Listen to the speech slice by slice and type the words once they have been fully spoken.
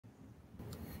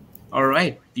All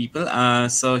right, people.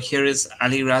 So here is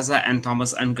Ali Raza and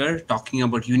Thomas Unger talking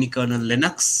about Unikernel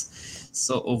Linux.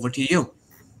 So over to you.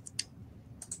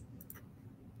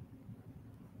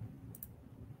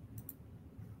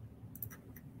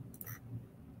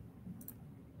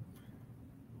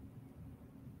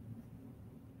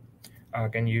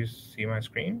 Can you see my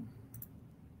screen?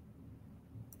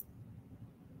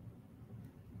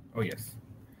 Oh, yes.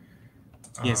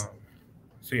 Yes.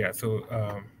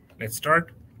 So let's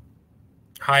start.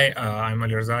 Hi, I'm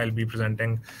Alirza. I'll be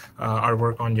presenting our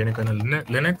work on Unikernel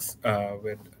Linux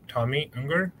with Tommy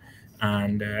Unger.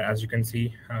 And as you can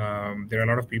see, there are a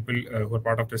lot of people who are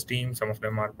part of this team. Some of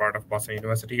them are part of Boston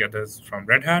University, others from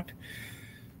Red Hat.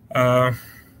 Uh,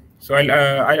 so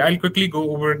I'll quickly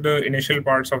go over the initial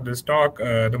parts of this talk,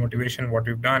 the motivation, what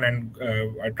we've done, and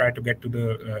I try to get to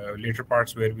the later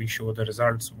parts where we show the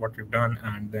results, what we've done,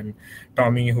 and then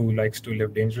Tommy, who likes to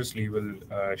live dangerously, will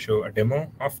show a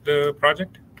demo of the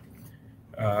project.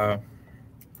 Uh,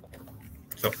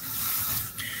 so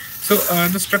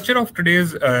the structure of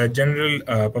today's general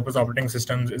purpose operating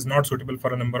systems is not suitable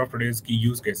for a number of today's key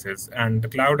use cases, and the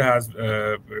cloud has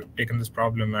taken this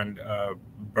problem and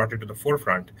brought it to the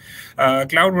forefront.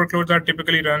 Cloud workloads are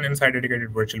typically run inside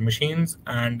dedicated virtual machines,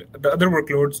 and the other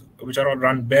workloads, which are all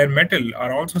run bare metal,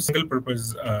 are also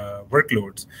single-purpose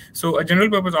workloads. So a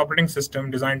general-purpose operating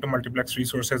system designed to multiplex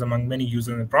resources among many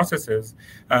users and processes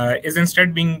is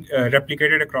instead being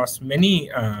replicated across many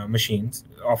machines,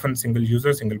 often single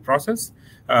user, single process.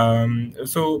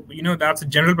 So that's a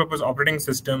general purpose operating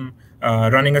system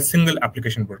running a single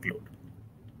application workload.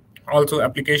 Also,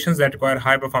 applications that require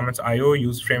high performance I/O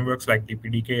use frameworks like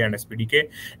DPDK and SPDK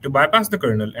to bypass the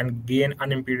kernel and gain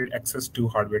unimpeded access to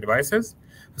hardware devices.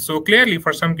 So clearly,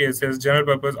 for some cases, general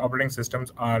purpose operating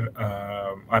systems are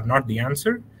not the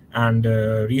answer. And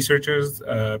researchers,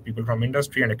 people from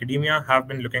industry and academia have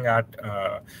been looking at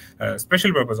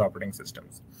special purpose operating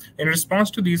systems. In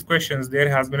response to these questions, there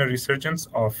has been a resurgence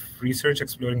of research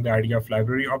exploring the idea of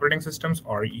library operating systems,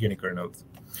 or unikernels.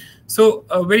 So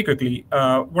very quickly,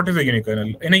 what is a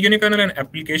unikernel? In a unikernel, an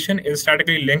application is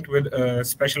statically linked with a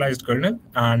specialized kernel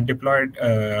and deployed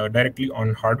directly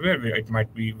on hardware, where it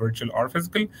might be virtual or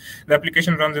physical. The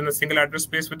application runs in a single address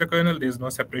space with the kernel. There's no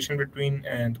separation between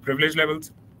the privilege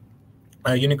levels.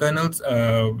 Unikernels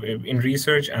in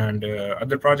research and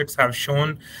other projects have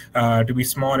shown to be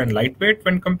small and lightweight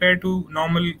when compared to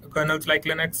normal kernels like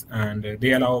Linux, and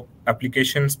they allow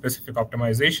application-specific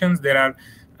optimizations. There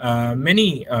are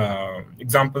many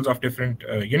examples of different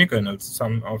unikernels.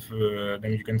 Some of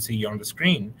them you can see on the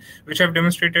screen, which have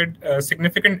demonstrated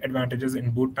significant advantages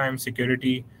in boot time,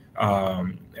 security,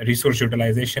 resource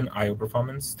utilization, I/O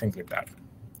performance, things like that.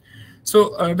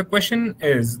 So the question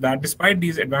is that despite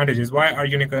these advantages, why are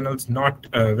unikernels not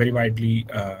very widely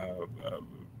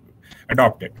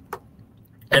adopted?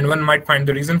 And one might find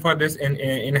the reason for this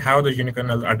in how the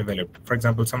unikernels are developed. For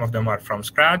example, some of them are from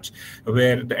scratch,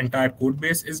 where the entire code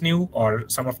base is new, or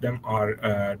some of them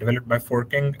are developed by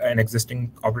forking an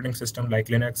existing operating system like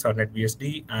Linux or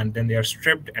NetBSD, and then they are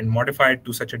stripped and modified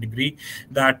to such a degree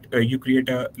that you create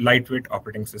a lightweight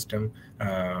operating system,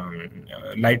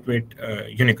 lightweight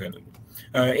unikernel.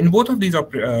 In both of these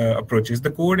approaches,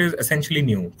 the code is essentially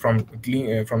new from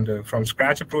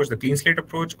scratch approach, the clean slate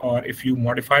approach, or if you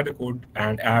modify the code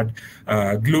and add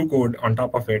glue code on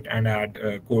top of it and add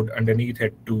code underneath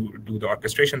it to do the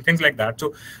orchestration, things like that.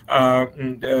 So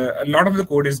a lot of the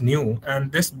code is new, and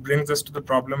this brings us to the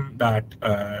problem that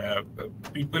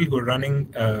people who are running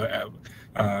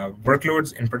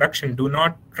workloads in production do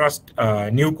not trust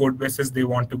new code bases. They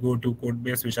want to go to code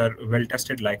base which are well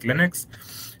tested, like Linux.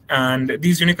 And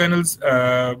these unikernels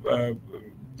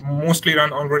mostly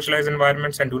run on virtualized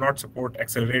environments and do not support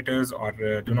accelerators,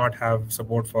 or do not have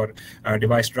support for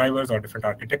device drivers or different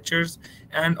architectures.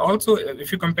 And also,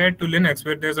 if you compare it to Linux,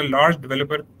 where there's a large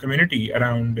developer community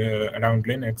around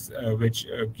Linux, which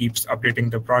keeps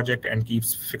updating the project and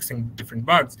keeps fixing different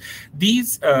bugs,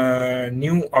 these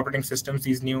new operating systems,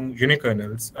 these new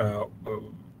unikernels,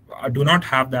 do not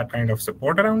have that kind of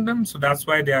support around them. So that's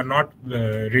why they are not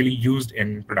really used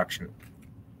in production.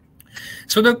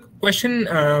 So the question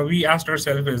we asked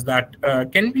ourselves is that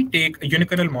can we take a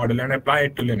unikernel model and apply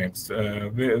it to Linux?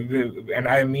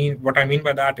 And what I mean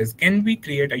by that is, can we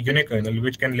create a unikernel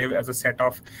which can live as a set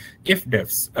of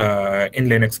if-defs in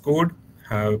Linux code?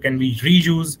 Can we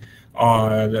reuse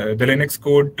the Linux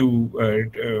code to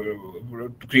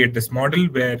create this model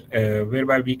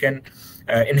whereby we can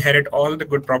inherit all the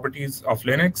good properties of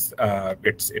Linux,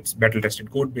 its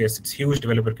battle-tested code base, its huge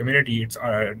developer community, its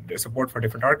support for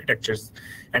different architectures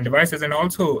and devices, and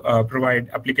also provide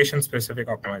application-specific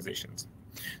optimizations.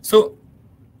 So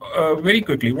very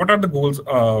quickly, what are the goals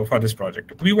for this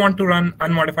project? We want to run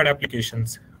unmodified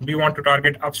applications. We want to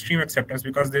target upstream acceptance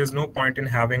because there is no point in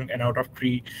having an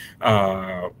out-of-tree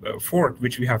fork,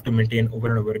 which we have to maintain over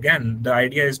and over again. The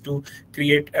idea is to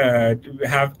create,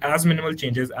 have as minimal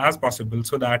changes as possible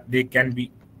so that they can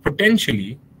be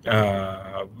potentially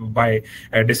by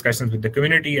discussions with the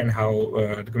community and how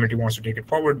the community wants to take it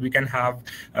forward, we can have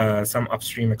some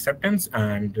upstream acceptance.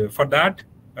 And for that,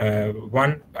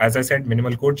 one, as I said,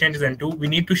 minimal code changes, and two, we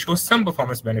need to show some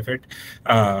performance benefit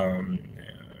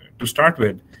to start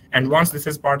with. And once this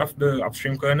is part of the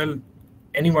upstream kernel,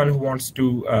 anyone who wants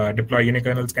to deploy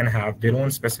unikernels can have their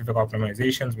own specific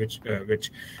optimizations,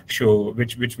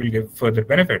 which will give further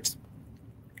benefits.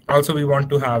 Also, we want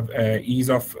to have ease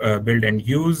of build and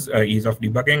use, ease of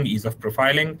debugging, ease of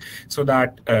profiling, so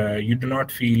that you do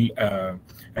not feel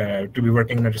to be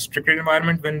working in a restricted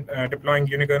environment when deploying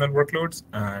unikernel workloads.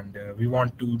 And we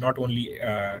want to not only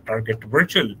target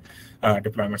virtual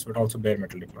deployments, but also bare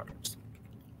metal deployments.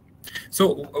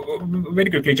 So very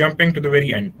quickly, jumping to the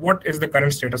very end, what is the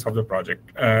current status of the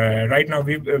project? Right now,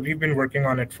 we've been working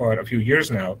on it for a few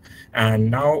years now, and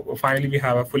now finally we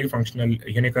have a fully functional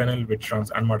unikernel which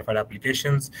runs unmodified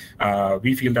applications.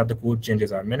 We feel that the code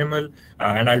changes are minimal,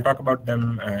 and I'll talk about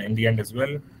them in the end as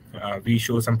well. We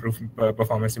show some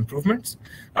performance improvements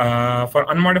for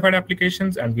unmodified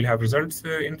applications, and we'll have results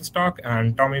in the talk.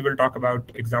 And Tommy will talk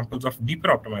about examples of deeper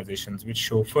optimizations which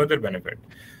show further benefit.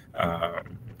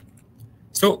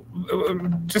 So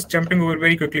just jumping over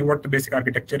very quickly what the basic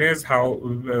architecture is, how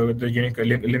the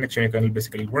Linux unikernel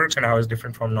basically works, and how it's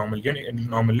different from normal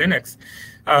Linux.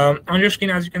 On your screen,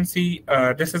 as you can see,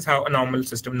 this is how a normal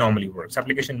system normally works.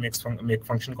 Application make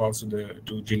function calls to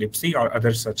glibc or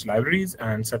other such libraries,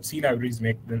 and such C libraries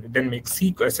then make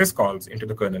sys calls into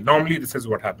the kernel. Normally, this is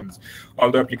what happens.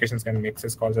 Although applications can make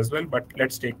sys calls as well, but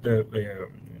let's take the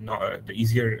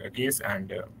easier case.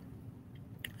 And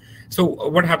so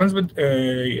what happens with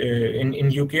in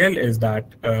UKL is that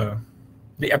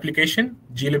the application,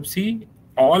 glibc,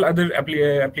 all other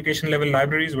application level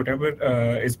libraries, whatever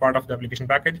is part of the application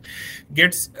package,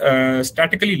 gets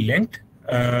statically linked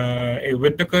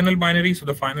with the kernel binary. So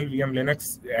the final VM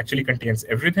Linux actually contains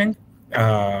everything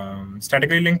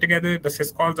statically linked together. The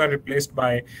syscalls are replaced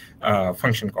by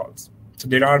function calls. So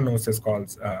there are no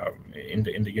syscalls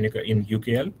in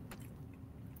UKL.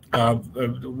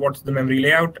 What's the memory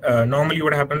layout? Normally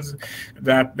what happens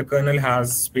that the kernel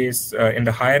has space in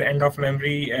the higher end of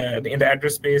memory, in the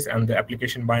address space, and the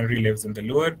application binary lives in the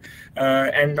lower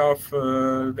end of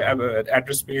the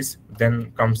address space.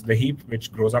 Then comes the heap,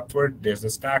 which grows upward. There's the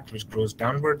stack, which grows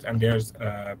downwards, and there's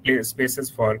spaces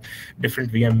for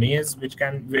different VMAs, which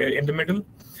can in the middle.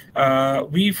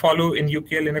 We follow in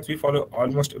UKL Linux, we follow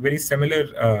almost a very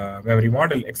similar memory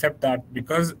model, except that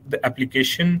because the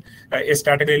application is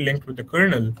statically linked with the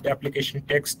kernel, the application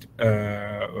text,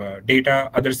 data,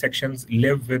 other sections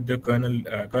live with the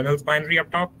kernel's binary up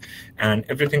top, and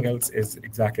everything else is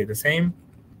exactly the same.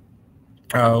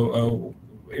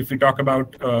 If we talk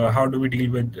about how do we deal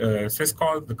with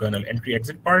syscall, the kernel entry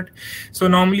exit part. So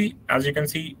normally, as you can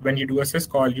see, when you do a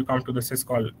syscall, you come to the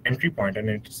syscall entry point, and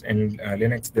it's in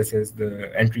Linux, this is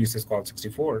the entry syscall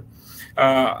 64.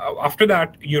 After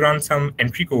that, you run some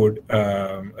entry code.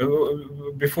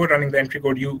 Before running the entry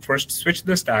code, you first switch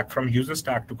the stack from user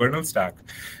stack to kernel stack.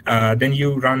 Then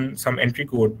you run some entry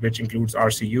code, which includes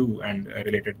RCU and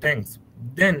related things.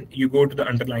 Then you go to the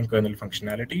underlying kernel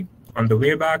functionality. On the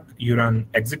way back, you run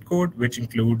exit code, which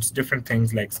includes different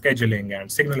things like scheduling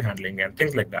and signal handling and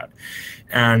things like that.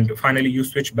 And finally, you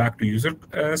switch back to user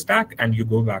stack, and you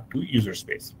go back to user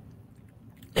space.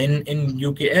 In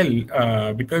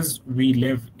UKL, because we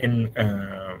live in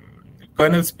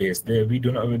kernel space,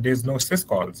 there's no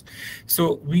syscalls.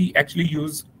 So we actually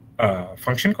use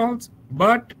function calls,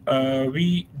 but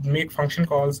we make function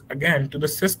calls again to the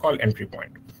syscall entry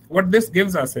point. What this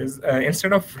gives us is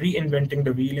instead of reinventing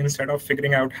the wheel, instead of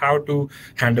figuring out how to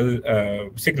handle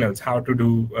signals, how to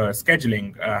do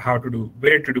scheduling,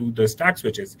 where to do the stack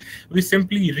switches, we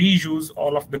simply reuse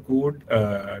all of the code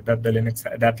that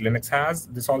Linux has.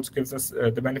 This also gives us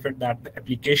the benefit that the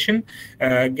application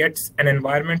gets an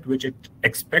environment which it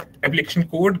expects. Application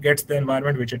code gets the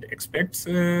environment which it expects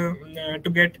to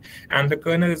get, and the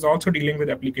kernel is also dealing with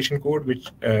application code which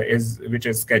is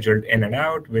scheduled in and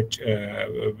out, which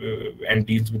and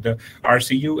deals with the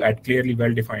RCU at clearly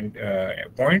well-defined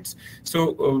points.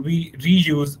 So we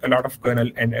reuse a lot of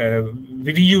kernel, and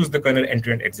we reuse the kernel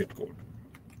entry and exit code.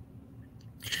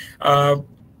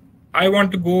 I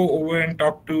want to go over and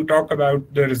talk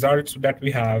about the results that we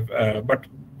have, but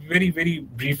very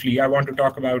briefly, I want to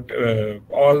talk about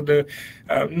all the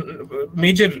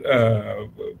major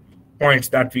points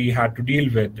that we had to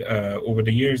deal with over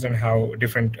the years, and how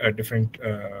different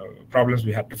problems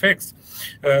we had to fix.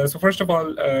 So first of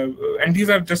all, and these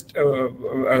are just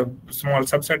a small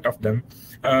subset of them.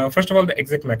 First of all, the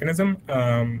exec mechanism.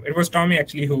 It was Tommy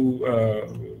actually who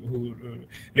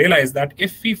realized that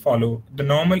if we follow the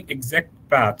normal exec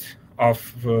path of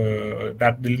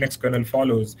that the Linux kernel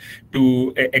follows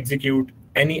to execute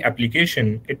any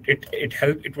application,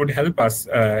 it would help us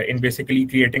in basically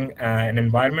creating an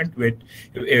environment with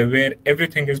where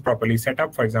everything is properly set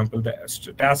up. For example, the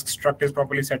task struct is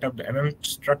properly set up, the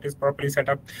struct is properly set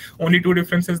up. Only two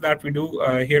differences that we do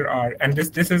here are, and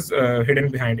this is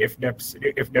hidden behind if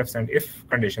defs and if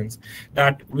conditions,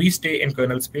 that we stay in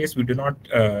kernel space. We do not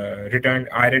return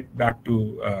iret back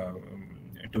to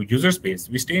user space.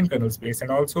 We stay in kernel space, and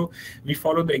also we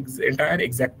follow the entire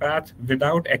exec path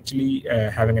without actually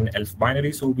having an elf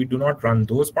binary. So we do not run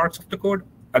those parts of the code.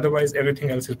 Otherwise, everything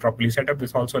else is properly set up.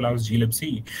 This also allows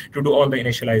glibc to do all the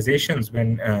initializations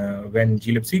when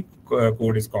glibc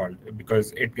code is called,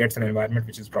 because it gets an environment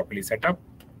which is properly set up.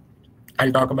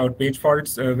 I'll talk about page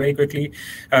faults very quickly.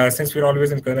 Since we're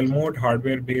always in kernel mode,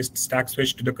 hardware-based stack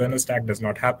switch to the kernel stack does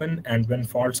not happen. And when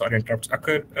faults or interrupts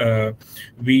occur,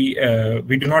 we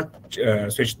do not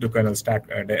switch to the kernel stack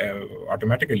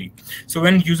automatically. So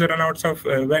when we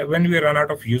run out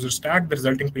of user stack, the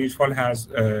resulting page fault has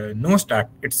no stack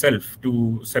itself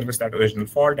to service that original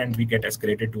fault, and we get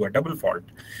escalated to a double fault.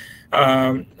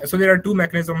 So there are two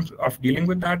mechanisms of dealing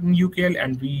with that in UKL,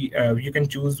 and you can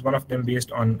choose one of them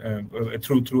based on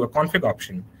through a config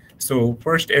option. So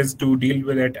first is to deal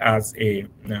with it as a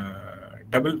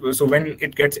double. So when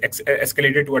it gets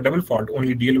escalated to a double fault,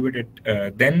 only deal with it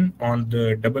then on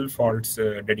the double faults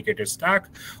dedicated stack,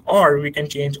 or we can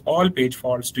change all page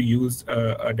faults to use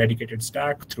a dedicated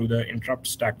stack through the interrupt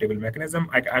stack table mechanism.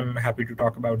 I'm happy to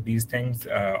talk about these things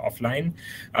offline.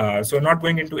 So not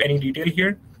going into any detail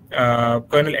here.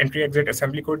 Kernel entry exit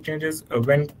assembly code changes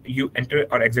when you enter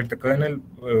or exit the kernel,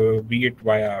 be it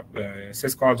via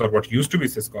syscalls or what used to be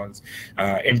syscalls,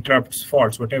 interrupts,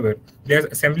 faults, whatever. There's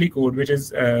assembly code which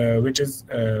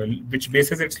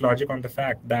bases its logic on the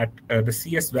fact that the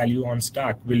CS value on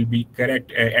stack will be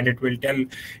correct, and it will tell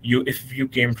you if you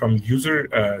came from user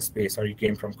space or you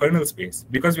came from kernel space.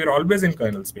 Because we're always in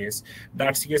kernel space,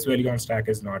 that CS value on stack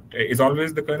is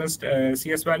always the kernel's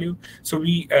CS value. So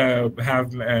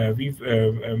we've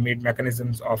made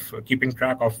mechanisms of keeping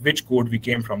track of which code we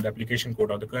came from, the application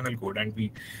code or the kernel code, and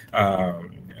we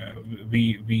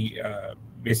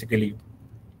basically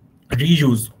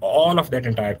reuse all of that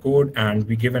entire code, and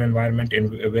we give an environment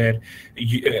where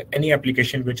any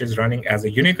application which is running as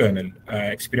a unikernel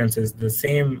experiences the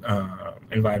same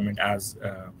environment as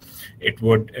it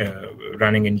would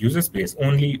running in user space.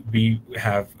 Only we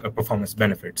have performance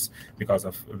benefits because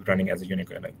of running as a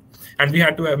unikernel. And we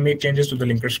had to make changes to the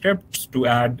linker scripts to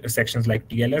add sections like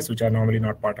TLS, which are normally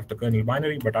not part of the kernel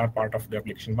binary but are part of the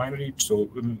application binary. So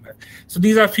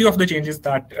these are a few of the changes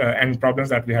that and problems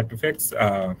that we had to fix.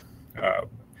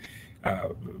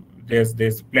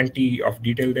 There's plenty of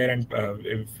detail there, and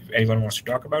if anyone wants to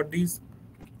talk about these.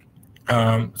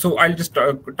 So I'll just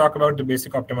talk about the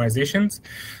basic optimizations.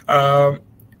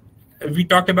 We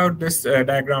talked about this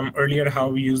diagram earlier, how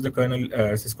we use the kernel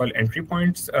syscall entry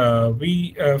points.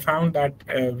 We found that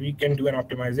we can do an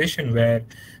optimization where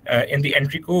in the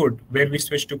entry code where we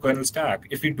switch to kernel stack,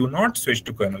 if we do not switch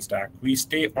to kernel stack, we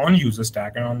stay on user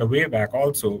stack, and on the way back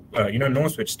also,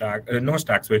 no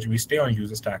stack switch, we stay on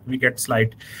user stack. We get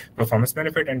slight performance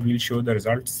benefit, and we'll show the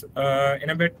results in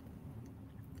a bit.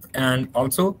 And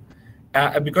also,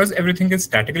 because everything is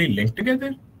statically linked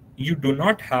together, you do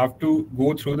not have to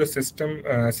go through the system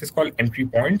syscall entry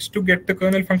points to get the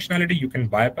kernel functionality. You can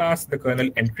bypass the kernel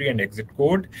entry and exit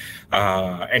code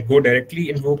and go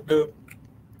directly invoke the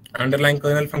underlying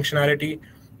kernel functionality.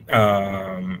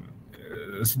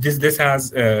 This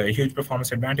has huge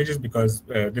performance advantages, because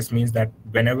this means that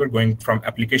whenever going from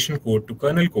application code to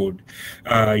kernel code,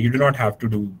 you do not have to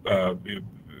do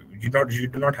you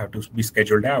do not have to be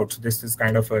scheduled out. So this is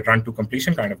kind of a run to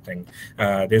completion kind of thing.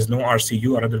 There's no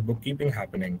RCU or other bookkeeping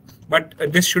happening. But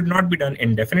this should not be done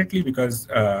indefinitely, because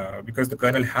the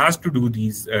kernel has to do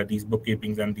these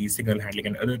bookkeepings and these signal handling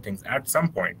and other things at some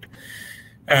point.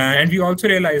 And we also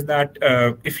realized that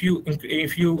if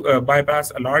you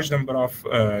bypass a large number of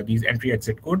these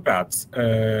entry-exit code paths,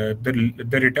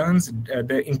 the returns,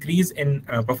 the increase in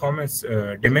performance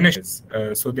diminishes.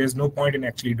 So there's no point in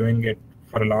actually doing it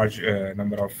for a large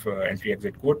number of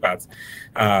entry-exit code paths.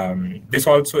 This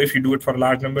also, if you do it for a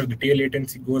large number, the tail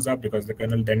latency goes up because the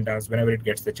kernel then does, whenever it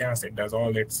gets the chance, it does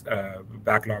all its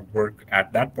backlog work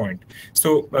at that point.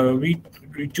 So we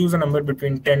choose a number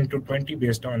between 10 to 20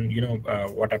 based on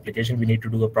what application we need to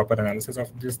do a proper analysis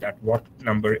of this, that what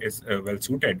number is well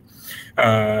suited.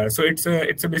 So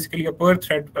it's basically a per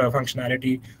thread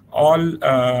functionality. All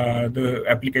the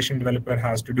application developer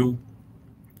has to do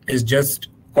is just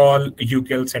call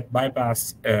ukill set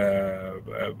bypass,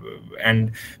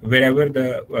 and wherever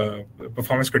the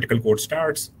performance critical code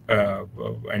starts,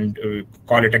 and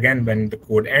call it again when the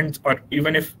code ends, or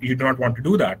even if you do not want to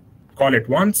do that, call it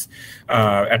once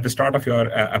at the start of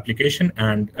your application,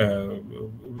 and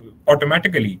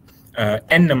automatically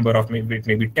n number of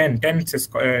maybe 10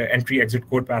 entry exit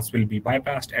code paths will be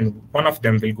bypassed, and one of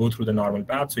them will go through the normal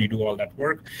path. So you do all that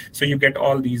work, so you get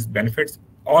all these benefits.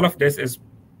 All of this is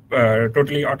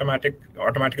totally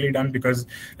automatically done because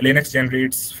Linux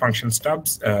generates function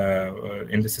stubs,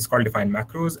 and this is called defined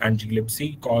macros, and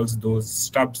glibc calls those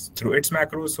stubs through its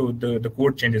macros. So the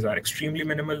code changes are extremely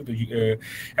minimal. The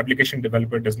application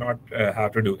developer does not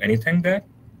have to do anything there.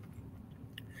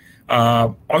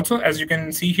 Also, as you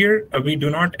can see here, we do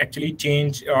not actually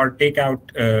change or take out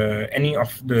any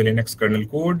of the Linux kernel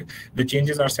code. The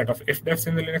changes are set of if-defs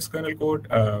in the Linux kernel code.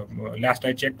 Last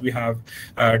I checked, we have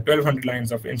 1,200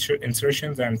 lines of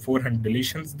insertions and 400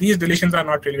 deletions. These deletions are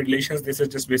not really deletions. This is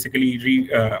just basically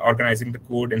reorganizing the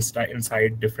code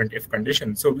inside different if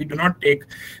conditions. So we do not take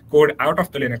code out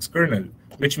of the Linux kernel,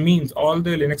 which means all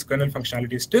the Linux kernel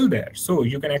functionality is still there. So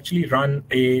you can actually run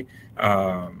a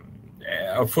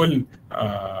full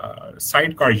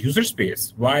sidecar user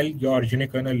space while your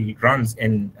unikernel runs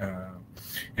in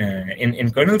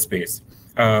kernel space.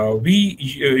 So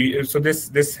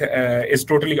this is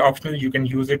totally optional. You can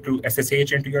use it to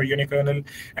SSH into your unikernel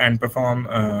and perform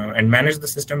and manage the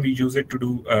system. We use it to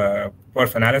do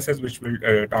perf analysis, which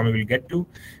Tommy will get to.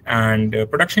 And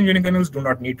production unikernels do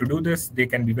not need to do this. They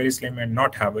can be very slim and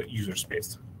not have a user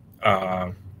space.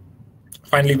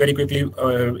 Finally, very quickly,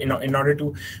 in order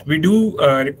to, we do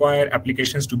require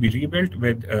applications to be rebuilt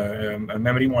with a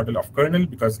memory model of kernel,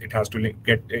 because it has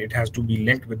to be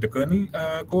linked with the kernel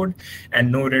code, and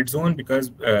no red zone,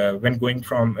 because when going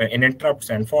from in interrupts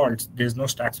and faults, there's no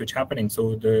stack switch happening,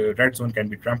 so the red zone can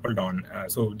be trampled on.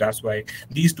 So that's why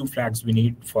these two flags we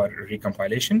need for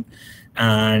recompilation,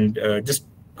 and just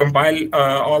compile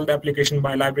all the application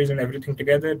by libraries and everything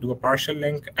together, do a partial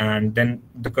link, and then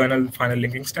the kernel final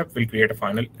linking step will create a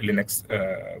final Linux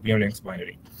VM Linux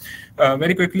binary.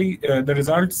 Very quickly, the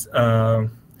results.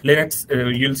 Linux,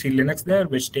 you'll see Linux there,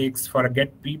 which takes, for a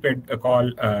get prepaid call,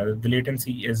 the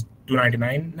latency is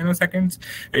 299 nanoseconds.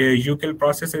 Ukill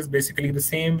process is basically the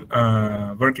same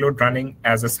workload running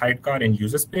as a sidecar in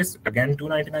user space, again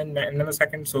 299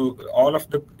 nanoseconds. So all of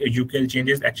the Ukill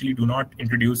changes actually do not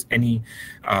introduce any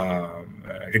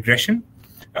regression.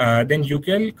 Then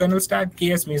ukill kernel stack,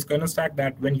 KS means kernel stack,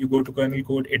 that when you go to kernel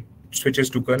code, it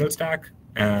switches to kernel stack.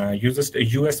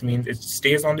 US means it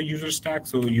stays on the user stack,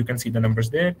 so you can see the numbers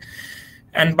there.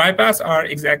 And bypass are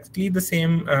exactly the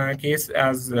same case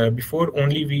as before,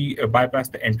 only we bypass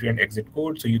the entry and exit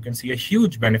code. So you can see a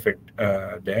huge benefit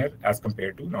there as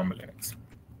compared to normal Linux.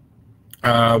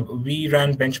 We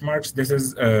ran benchmarks. This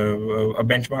is a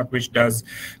benchmark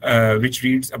which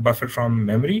reads a buffer from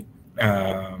memory.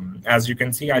 As you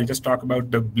can see, I'll just talk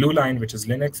about the blue line, which is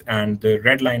Linux, and the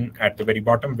red line at the very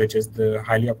bottom, which is the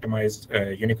highly optimized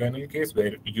unikernel case,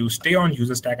 where you stay on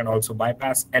user stack and also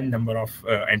bypass n number of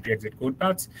entry-exit code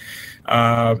paths.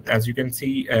 As you can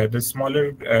see, the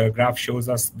smaller graph shows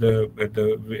us the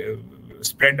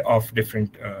spread of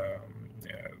different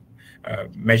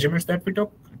measurements that we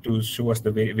took to show us the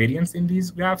variance in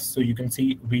these graphs. So you can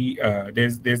see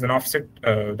there's an offset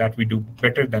that we do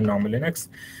better than normal Linux.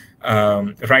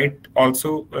 Right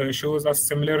also shows us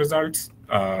similar results.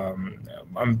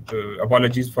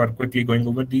 Apologies for quickly going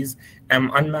over these.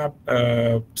 Unmap,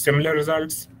 similar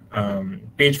results.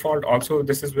 Page fault also,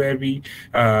 this is where we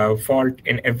fault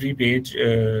in every page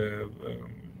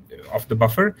of the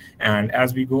buffer, and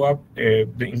as we go up,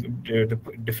 the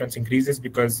difference increases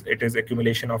because it is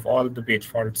accumulation of all the page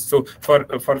faults. So for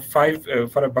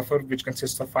a buffer which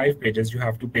consists of 5 pages, you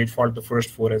have to page fault the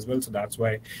first 4 as well. So that's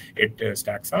why it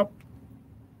stacks up.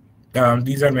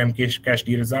 These are memcached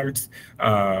results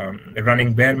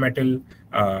running bare metal.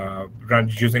 run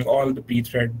using all the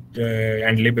pthread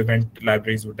and lib event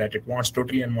libraries that it wants,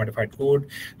 totally unmodified code.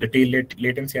 The tail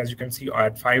latency, as you can see,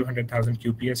 at 500,000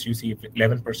 QPS, you see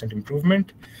 11%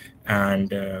 improvement. And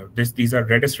these are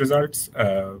Redis results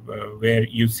where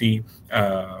you see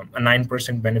a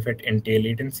 9% benefit in tail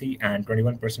latency and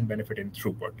 21% benefit in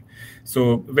throughput.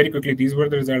 So very quickly, these were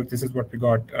the results. This is what we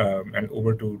got. And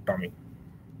over to Tommy.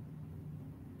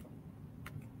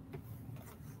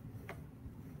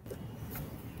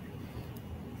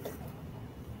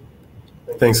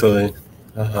 Thanks, Ali.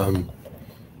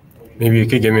 Maybe you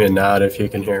could give me a nod if you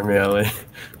can hear me, Ali.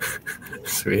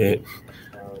 Sweet.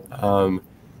 All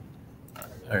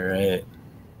right.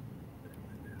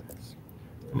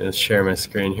 I'm going to share my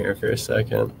screen here for a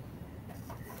second.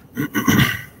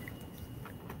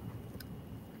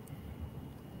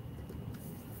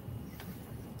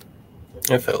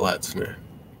 If it lets me.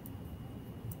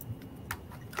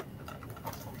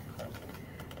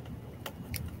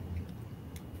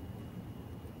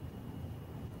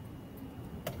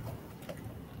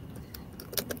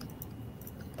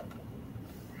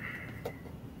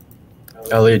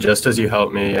 Ellie, just as you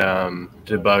help me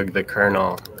debug the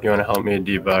kernel, you want to help me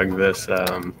debug this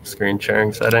screen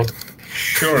sharing setting?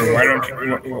 Sure. Why don't you?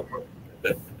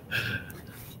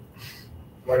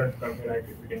 Why don't you like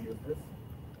if we can use this?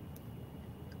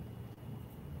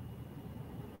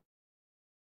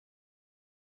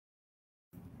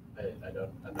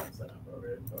 I'm not set up over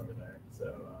there. So,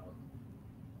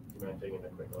 do you mind taking a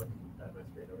quick look at my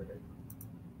screen over here?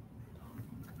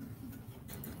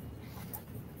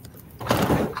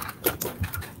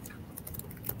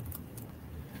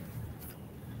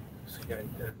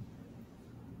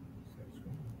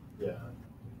 Yeah.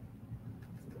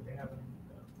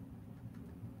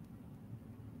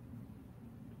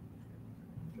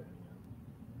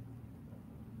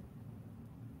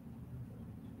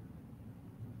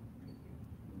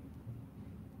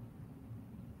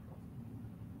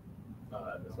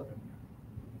 This one?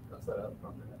 That's set up.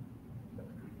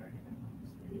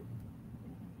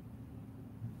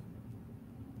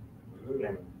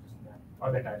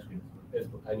 Or the touch screen.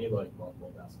 I need like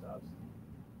multiple desktops.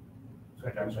 So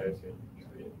a touch screen.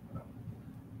 Sweet.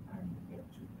 And you have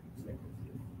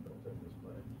to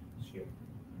select share.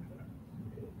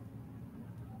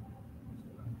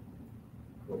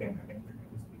 Okay, I can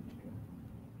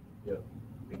Yeah.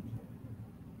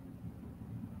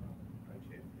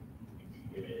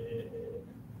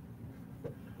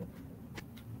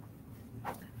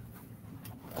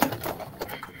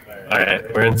 All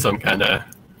right, we're in some kind of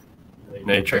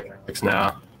matrix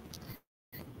now.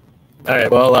 All right,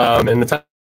 well, in the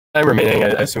time remaining, I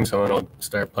assume someone will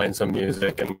start playing some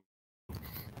music and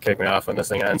kick me off when this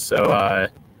thing ends. So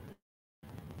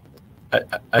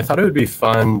I thought it would be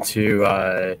fun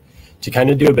to kind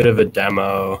of do a bit of a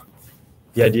demo.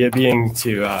 The idea being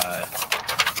to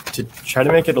try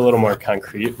to make it a little more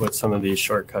concrete what some of these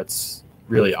shortcuts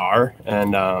really are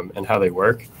and how they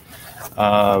work.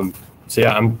 So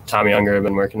yeah, I'm Tommy Unger. I've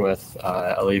been working with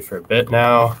LE for a bit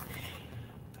now.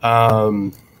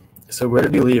 So where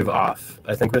did we leave off?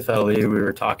 I think with LE, we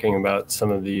were talking about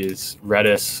some of these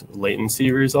Redis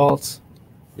latency results.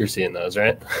 You're seeing those,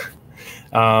 right?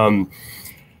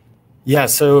 Yeah,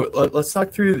 so let's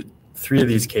talk through 3 of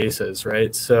these cases,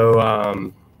 right?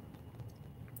 So,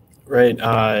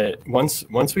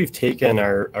 once we've taken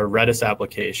our Redis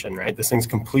application, right, this thing's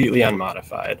completely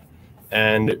unmodified,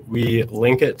 and we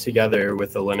link it together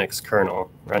with the Linux kernel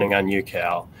running on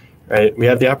UKL, right? We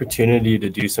have the opportunity to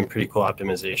do some pretty cool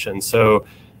optimization. So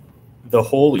the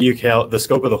whole UKL, the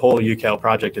scope of the whole UKL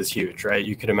project is huge, right?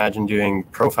 You could imagine doing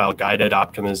profile guided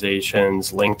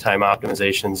optimizations, link time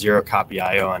optimizations, zero copy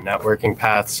IO on networking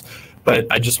paths. But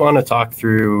I just want to talk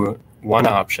through one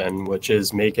option, which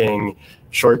is making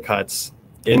shortcuts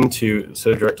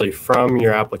so directly from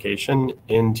your application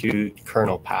into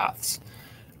kernel paths.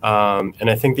 And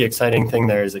I think the exciting thing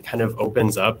there is it kind of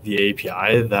opens up the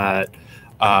API that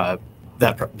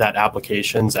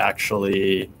applications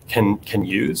actually can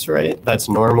use, right? That's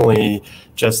normally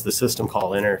just the system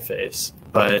call interface,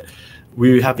 but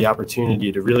we have the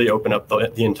opportunity to really open up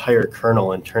the entire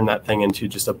kernel and turn that thing into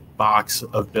just a box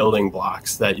of building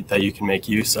blocks that you can make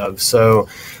use of. So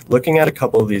looking at a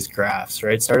couple of these graphs,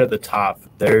 right? Start at the top,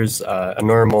 there's a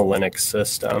normal Linux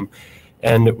system.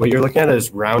 And what you're looking at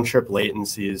is round trip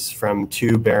latencies from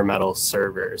 2 bare metal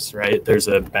servers, right? There's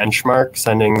a benchmark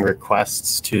sending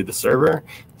requests to the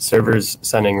server's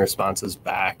sending responses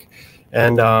back.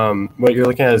 And what you're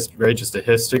looking at is just a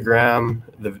histogram,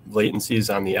 the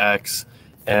latencies on the X,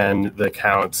 and the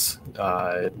counts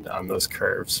on those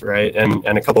curves, right? And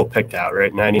a couple picked out,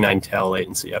 right? 99 tail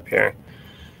latency up here.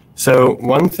 So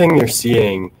one thing you're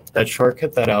seeing, that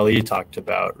shortcut that Ali talked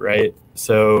about, right?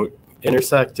 So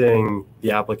intersecting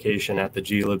the application at the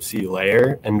glibc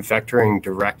layer and vectoring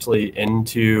directly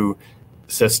into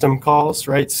system calls,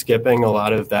 right? Skipping a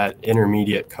lot of that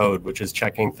intermediate code, which is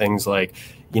checking things like,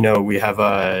 we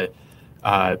have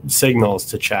signals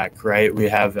to check, right? We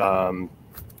have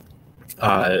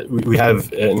we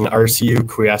have an RCU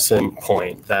quiescent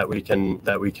point that we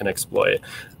can exploit.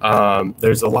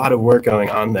 There's a lot of work going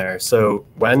on there. So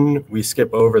when we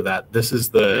skip over that, this is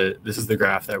the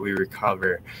graph that we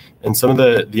recover. And some of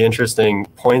the interesting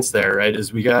points there, right,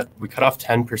 is we cut off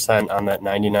 10% on that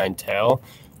 99 tail,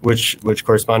 which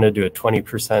corresponded to a 20%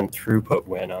 throughput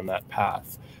win on that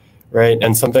path. Right.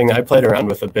 And something I played around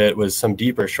with a bit was some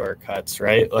deeper shortcuts,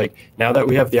 right? Like now that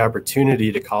we have the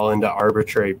opportunity to call into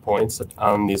arbitrary points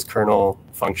on these kernel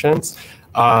functions,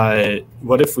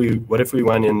 what if we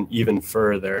went in even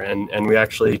further and we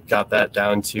actually got that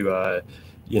down to a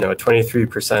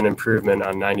 23% improvement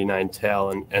on 99 tail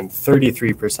and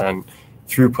 33%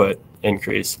 throughput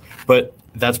increase. But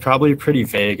that's probably pretty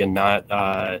vague and not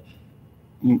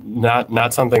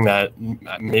something that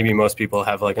maybe most people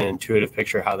have like an intuitive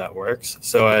picture how that works.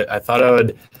 So I thought I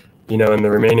would, in the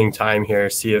remaining time here,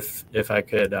 see if I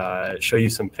could show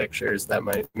you some pictures that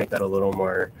might make that a little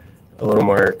more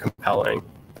compelling.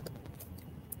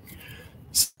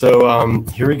 So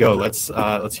here we go. Let's see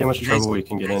how much trouble we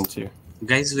can get into.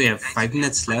 Guys, we have 5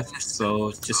 minutes left,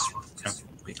 so just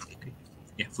quickly.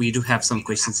 Yeah, we do have some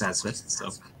questions as well.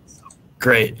 So.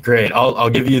 Great. I'll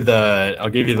give you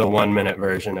the 1 minute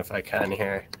version if I can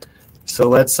here. So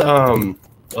let's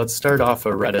start off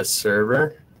a Redis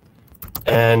server,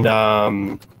 and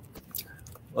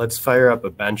let's fire up a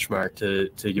benchmark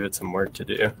to give it some work to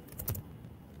do.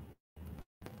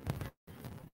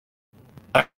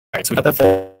 All right, so we got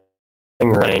that thing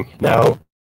running. Now,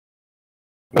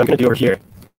 what I'm going to do over here,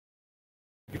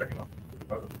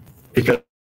 because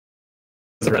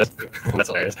of Redis, that's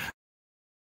hilarious.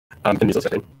 Can you still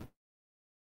second?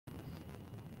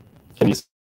 Can you still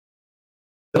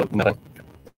nothing?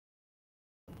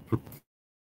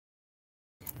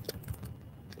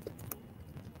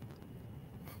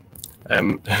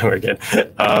 We're good.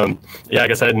 Yeah, I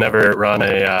guess I'd never run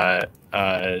a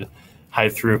high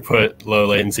throughput, low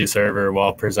latency server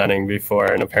while presenting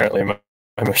before, and apparently my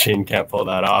machine can't pull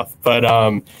that off. But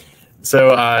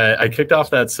so I kicked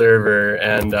off that server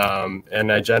and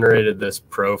I generated this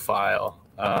profile.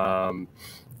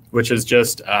 Which is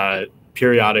just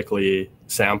periodically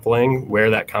sampling where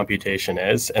that computation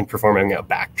is and performing a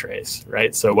backtrace,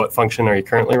 right? So what function are you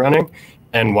currently running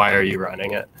and why are you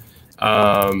running it?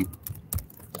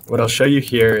 What I'll show you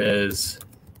here is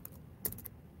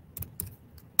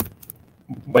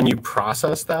when you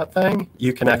process that thing,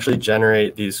 you can actually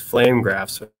generate these flame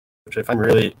graphs, which I find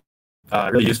really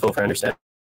useful for understanding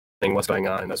what's going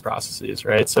on in those processes,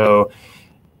 right? So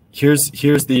here's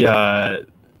the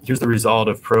result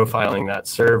of profiling that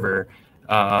server.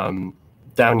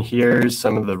 Down here's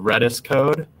some of the Redis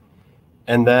code,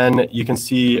 and then you can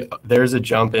see there's a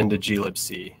jump into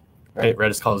glibc, right?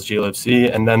 Redis calls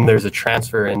glibc, and then there's a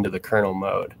transfer into the kernel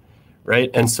mode, right?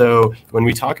 And so when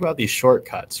we talk about these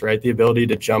shortcuts, right, the ability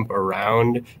to jump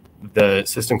around the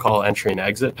system call entry and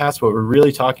exit paths, what we're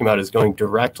really talking about is going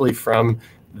directly from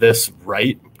this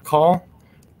write call,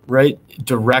 right,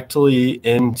 directly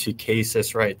into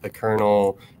ksys write, the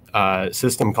kernel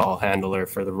system call handler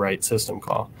for the write system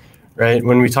call, right?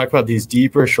 When we talk about these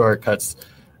deeper shortcuts,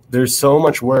 there's so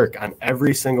much work on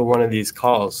every single one of these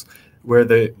calls where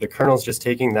the kernel's just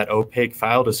taking that opaque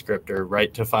file descriptor,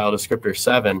 write to file descriptor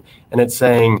 7, and it's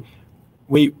saying,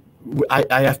 wait,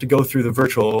 I have to go through the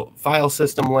virtual file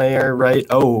system layer, right?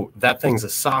 Oh, that thing's a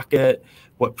socket.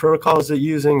 What protocol is it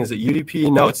using? Is it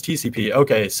UDP? No, it's TCP.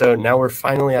 Okay, so now we're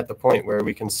finally at the point where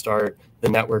we can start the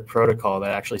network protocol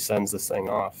that actually sends this thing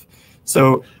off.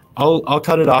 So I'll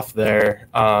cut it off there.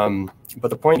 But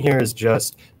the point here is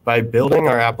just by building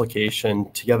our application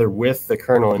together with the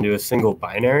kernel into a single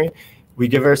binary, we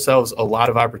give ourselves a lot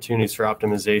of opportunities for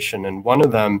optimization. And one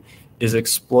of them is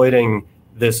exploiting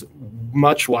this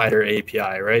much wider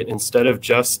API, right? Instead of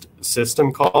just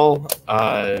system call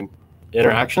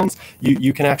interactions,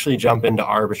 you can actually jump into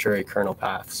arbitrary kernel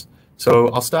paths. So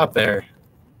I'll stop there.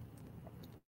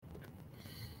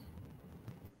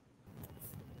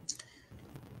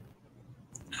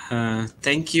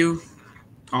 Thank you,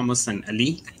 Thomas and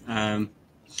Ali.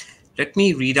 Let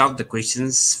me read out the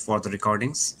questions for the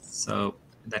recordings so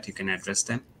that you can address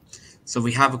them. So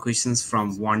we have questions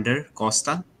from Wander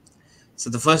Costa. So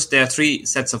there are 3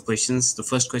 sets of questions. The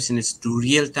first question is, do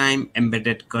real-time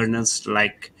embedded kernels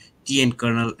like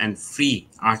tnkernel, and free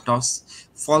RTOS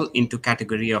fall into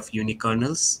category of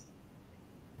unikernels?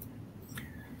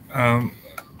 Um,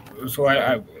 so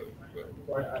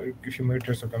if you mute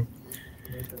yourself.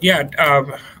 Yeah,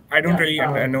 I don't really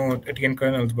know TN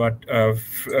kernels, but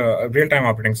real-time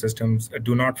operating systems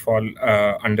do not fall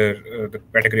under the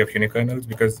category of unikernels,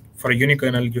 because for a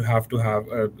unikernel you have to have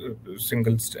a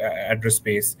single address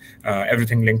space,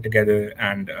 everything linked together,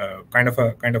 and kind of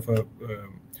a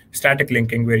static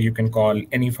linking where you can call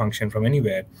any function from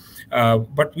anywhere.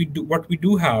 But what we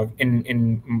do have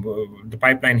in the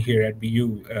pipeline here at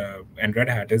BU and Red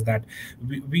Hat is that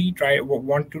we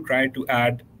want to try to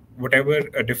add whatever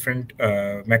different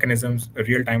mechanisms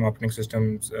real-time operating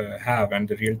systems have and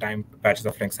the real-time patches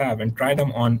of Linux have, and try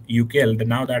them on UKL.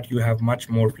 Now that you have much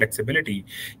more flexibility,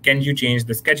 can you change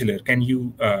the scheduler? Can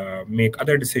you make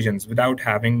other decisions without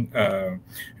being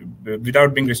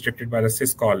restricted by the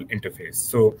syscall interface?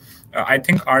 So I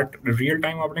think our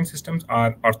real-time operating systems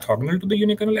are orthogonal to the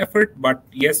unikernel effort, but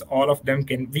yes, all of them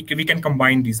we can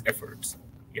combine these efforts.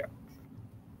 Yeah.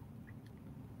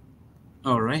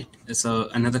 All right. So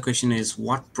another question is,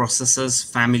 what processors,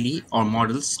 family, or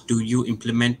models do you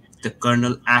implement the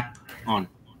kernel app on?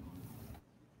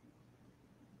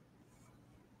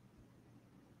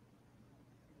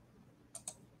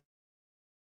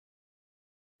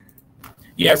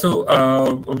 Yeah, so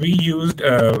we used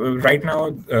right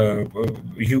now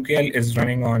UKL is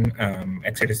running on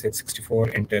x86 64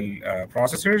 Intel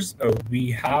processors.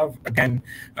 We have again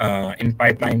in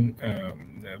pipeline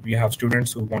we have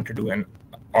students who want to do an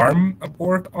ARM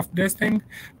port of this thing,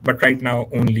 but right now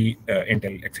only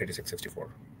Intel x86 64.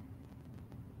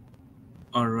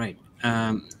 All right.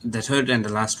 The third and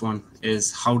the last one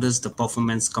is, how does the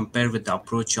performance compare with the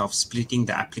approach of splitting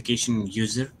the application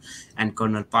user and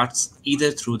kernel parts,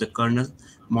 either through the kernel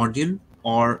module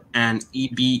or an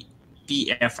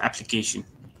eBPF application?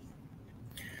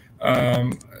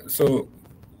 So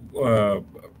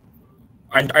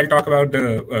I'll talk about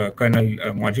the kernel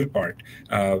module part,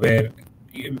 where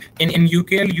in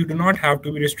UKL, you do not have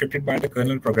to be restricted by the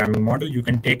kernel programming model. You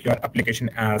can take your application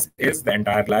as is, the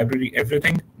entire library,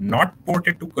 everything, not port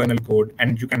it to kernel code,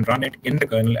 and you can run it in the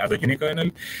kernel as a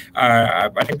unikernel.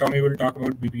 I think Tommy will talk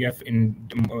about BPF in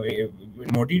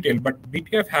more detail, but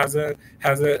BPF has a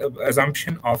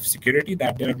assumption of security,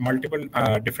 that there are multiple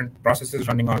different processes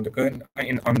running on the kernel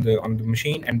on the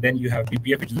machine, and then you have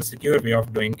BPF, which is a secure way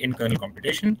of doing in kernel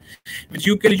computation. With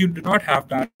UKL, you do not have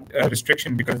that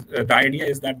restriction, because the idea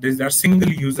is that these are single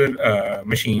user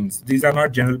machines. These are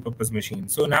not general purpose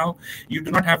machines. So now you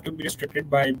do not have to be restricted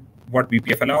by what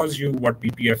BPF allows you, what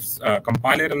BPF's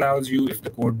compiler allows you, if the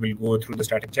code will go through the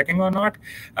static checking or not.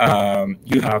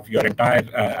 You have your entire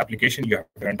application, you have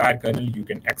your entire kernel, you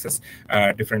can access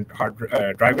different hard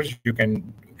drivers. You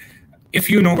can, if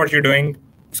you know what you're doing,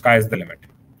 sky is the limit.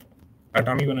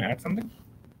 Tommy, you want to add something?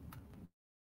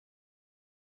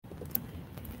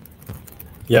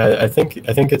 Yeah, I think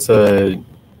it's a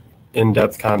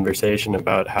in-depth conversation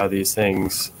about how these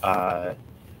things, how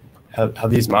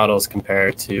these models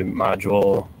compare to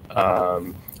module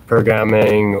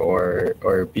programming or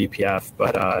BPF.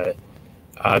 But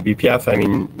BPF, I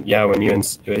mean, yeah,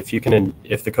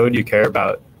 if the code you care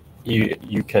about,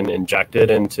 you can inject it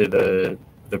into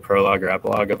the prologue or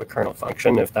epilogue of a kernel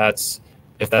function. If that's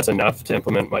enough to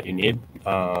implement what you need,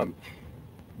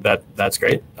 that's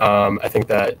great. I think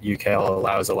that UKL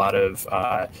allows a lot of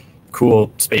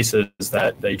cool spaces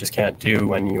that you just can't do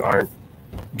when you aren't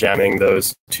jamming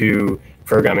those two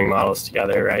programming models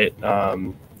together, right?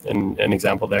 And an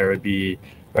example there would be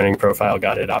running profile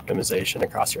guided optimization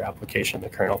across your application, the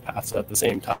kernel paths at the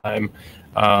same time.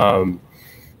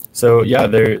 So yeah,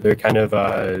 they're kind of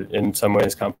in some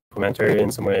ways complementary. In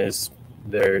some ways,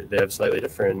 they have slightly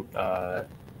different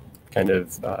kind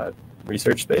of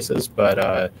research spaces,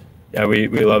 but yeah, we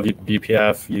love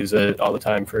BPF, use it all the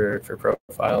time for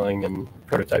profiling and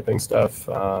prototyping stuff.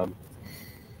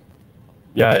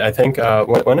 Yeah, I think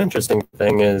one interesting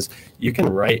thing is you can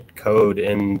write code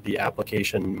in the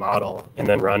application model and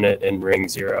then run it in ring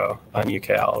 0 on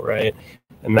UKL, right?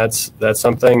 And that's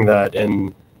something that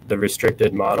in the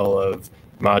restricted model of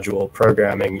module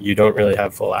programming, you don't really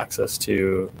have full access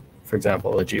to, for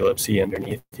example, a glibc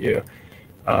underneath you.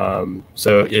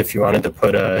 So if you wanted to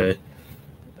put a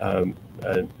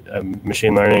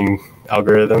machine learning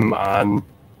algorithm on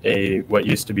what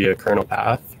used to be a kernel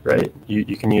path, right?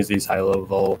 You can use these high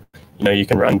level, you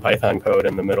can run Python code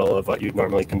in the middle of what you'd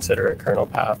normally consider a kernel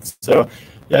path. So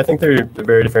yeah, I think they're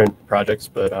very different projects,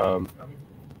 but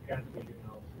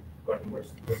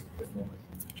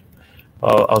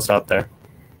I'll stop there.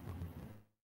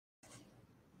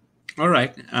 All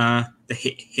right. The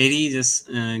Harry just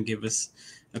gave us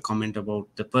a comment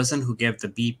about the person who gave the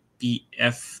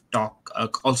BPF talk.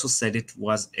 Also said it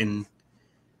was in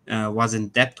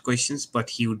depth questions, but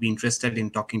he would be interested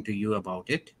in talking to you about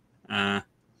it.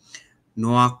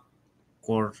 Noah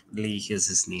Corley is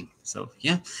his name. So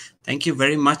yeah, thank you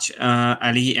very much,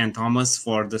 Ali and Thomas,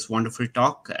 for this wonderful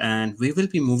talk. And we will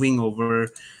be moving over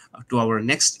to our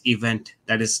next event,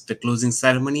 that is the closing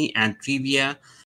ceremony and trivia.